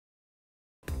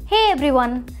Hey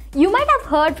everyone! You might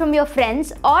have heard from your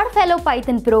friends or fellow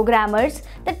Python programmers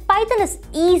that Python is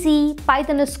easy,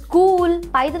 Python is cool,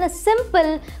 Python is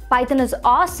simple, Python is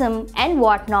awesome and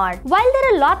whatnot. While there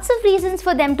are lots of reasons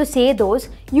for them to say those,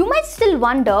 you might still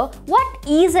wonder what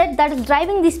is it that is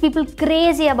driving these people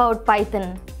crazy about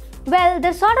Python. Well,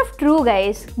 they're sort of true,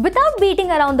 guys. Without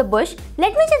beating around the bush,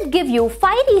 let me just give you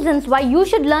 5 reasons why you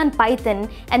should learn Python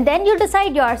and then you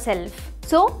decide yourself.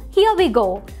 So, here we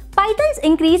go. Python's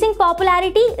increasing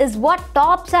popularity is what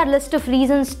tops our list of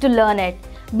reasons to learn it.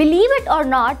 Believe it or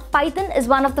not, Python is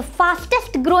one of the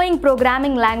fastest growing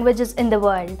programming languages in the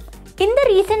world. In the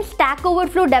recent Stack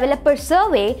Overflow developer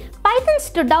survey, Python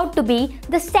stood out to be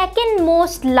the second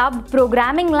most loved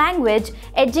programming language,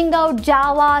 edging out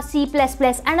Java, C++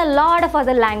 and a lot of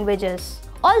other languages.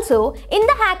 Also, in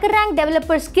the HackerRank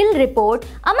Developer Skill Report,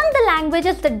 among the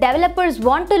languages that developers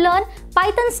want to learn,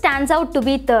 Python stands out to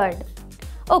be third.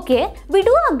 Okay, we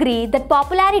do agree that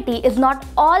popularity is not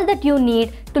all that you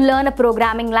need to learn a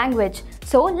programming language.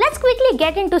 So let's quickly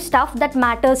get into stuff that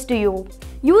matters to you.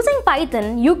 Using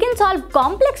Python, you can solve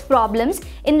complex problems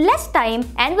in less time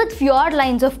and with fewer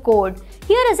lines of code.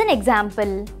 Here is an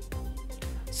example.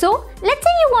 So let's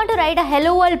say you want to write a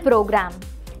Hello World program.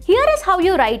 Here is how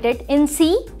you write it in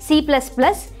C, C++,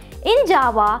 in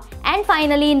Java and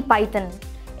finally in Python.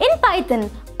 In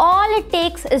Python, all it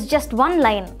takes is just one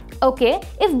line. Okay,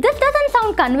 if this doesn't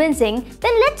sound convincing,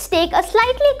 then let's take a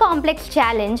slightly complex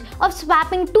challenge of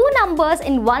swapping two numbers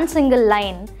in one single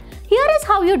line. Here is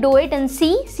how you do it in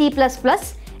C, C++,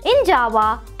 in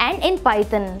Java and in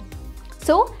Python.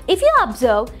 So, if you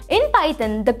observe, in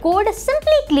Python, the code is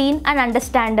simply clean and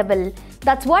understandable.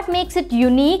 That's what makes it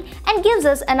unique and gives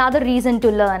us another reason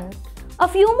to learn. A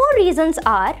few more reasons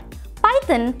are,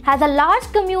 Python has a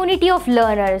large community of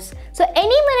learners. So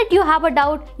any minute you have a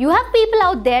doubt, you have people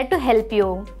out there to help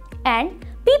you. And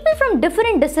people from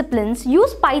different disciplines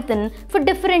use Python for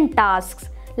different tasks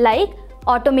like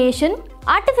automation,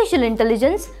 artificial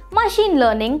intelligence, machine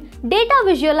learning, data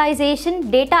visualization,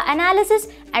 data analysis,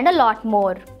 and a lot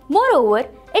more. Moreover,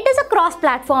 it is a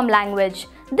cross-platform language.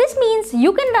 This means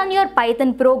you can run your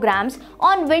Python programs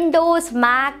on Windows,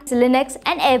 Mac, Linux,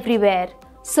 and everywhere.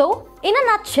 So, in a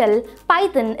nutshell,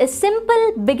 Python is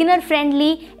simple,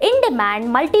 beginner-friendly, in-demand,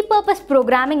 multi-purpose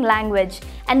programming language,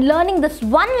 and learning this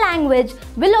one language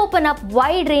will open up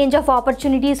wide range of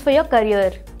opportunities for your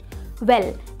career.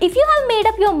 Well, if you have made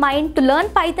up your mind to learn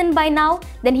Python by now,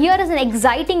 then here is an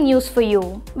exciting news for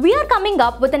you. We are coming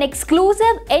up with an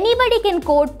exclusive Anybody Can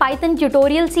Code Python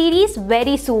tutorial series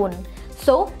very soon.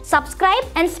 So, subscribe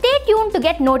and stay tuned to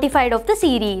get notified of the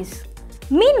series.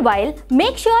 Meanwhile,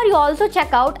 make sure you also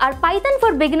check out our Python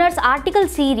for Beginners article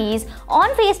series on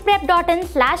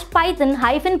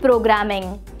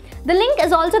faceprep.in/python-programming. The link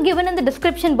is also given in the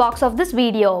description box of this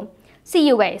video. See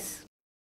you guys.